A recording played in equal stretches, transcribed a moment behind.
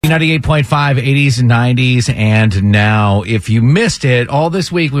98.5, 80s and 90s, and now, if you missed it, all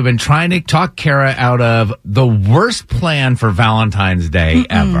this week we've been trying to talk Kara out of the worst plan for Valentine's Day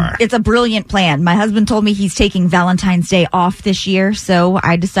ever. It's a brilliant plan. My husband told me he's taking Valentine's Day off this year, so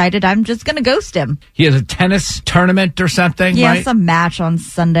I decided I'm just going to ghost him. He has a tennis tournament or something, Yeah, right? some match on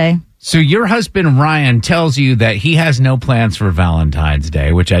Sunday. So your husband, Ryan, tells you that he has no plans for Valentine's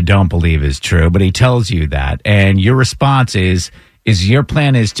Day, which I don't believe is true, but he tells you that, and your response is your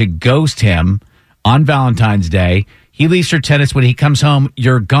plan is to ghost him on Valentine's Day. He leaves for tennis. When he comes home,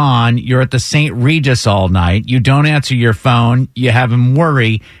 you're gone. You're at the St. Regis all night. You don't answer your phone. You have him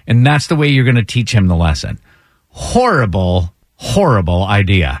worry, and that's the way you're going to teach him the lesson. Horrible, horrible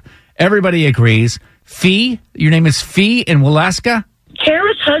idea. Everybody agrees. Fee, your name is Fee in Waleska?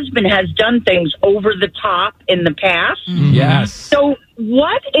 Kara's husband has done things over the top in the past. Mm-hmm. Yes. So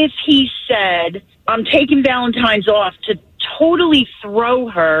what if he said, I'm taking Valentine's off to totally throw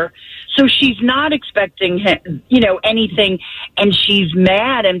her so she's not expecting him, anything, and she's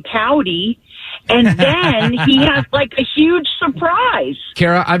mad and pouty, and then he has like a huge surprise.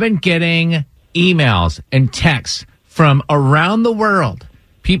 Kara, I've been getting emails and texts from around the world.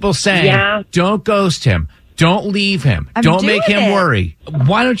 People saying, Don't ghost him. Don't leave him. Don't make him worry.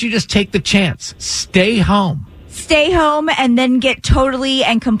 Why don't you just take the chance? Stay home. Stay home and then get totally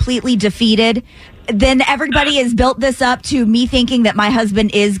and completely defeated. Then everybody has built this up to me thinking that my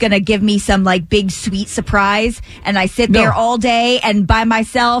husband is going to give me some like big sweet surprise. And I sit there all day and by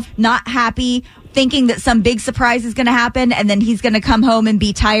myself, not happy, thinking that some big surprise is going to happen. And then he's going to come home and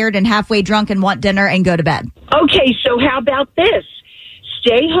be tired and halfway drunk and want dinner and go to bed. Okay, so how about this?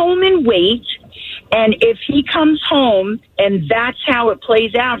 Stay home and wait. And if he comes home and that's how it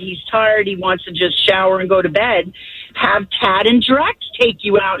plays out, he's tired, he wants to just shower and go to bed, have Tad and Drex take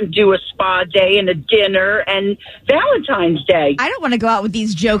you out and do a spa day and a dinner and Valentine's Day. I don't want to go out with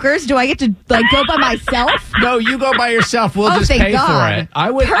these jokers. Do I get to go by myself? No, you go by yourself. We'll just pay for it.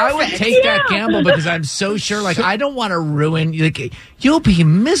 I would take that gamble because I'm so sure. I don't want to ruin. You'll be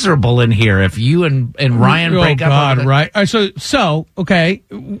miserable in here if you and Ryan break up. Oh God, right? So okay.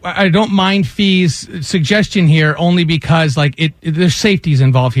 I don't mind Fee's suggestion here only because there's safeties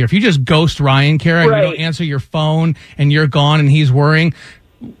involved here. If you just ghost Ryan, Kara, and you don't answer your phone and you're gone and he's worrying.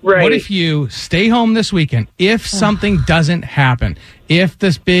 Right. What if you stay home this weekend? If something doesn't happen, if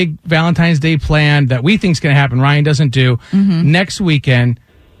this big Valentine's Day plan that we think is going to happen, Ryan doesn't do, next weekend,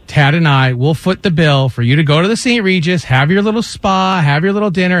 Tad and I will foot the bill for you to go to the St. Regis, have your little spa, have your little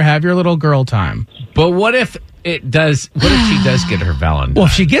dinner, have your little girl time. But what if it does? What if she does get her Valentine? Well,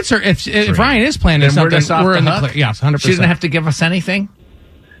 if she gets her, if Ryan is planning something, we're in the clear. Yes, 100%. She doesn't have to give us anything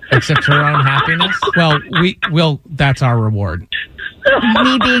except her own happiness. Well, that's our reward.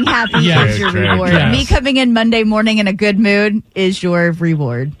 Me being happy is your reward. Yes. Me coming in Monday morning in a good mood is your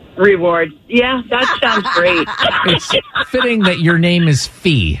reward. Reward. Yeah, that sounds great. It's fitting that your name is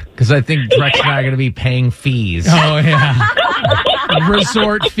Fee, because I think Drex and I are going to be paying fees. Oh, yeah.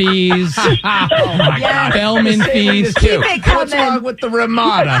 Resort fees. Oh, my God. Bellman fees. Keep it coming. What's wrong with the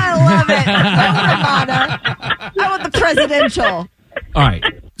Ramada? I love it. No Ramada. I want the presidential. All right.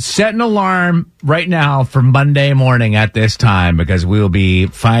 Set an alarm right now for Monday morning at this time because we will be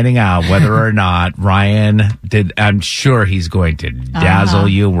finding out whether or not Ryan did. I'm sure he's going to dazzle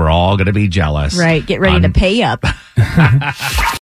you. We're all going to be jealous. Right. Get ready to pay up.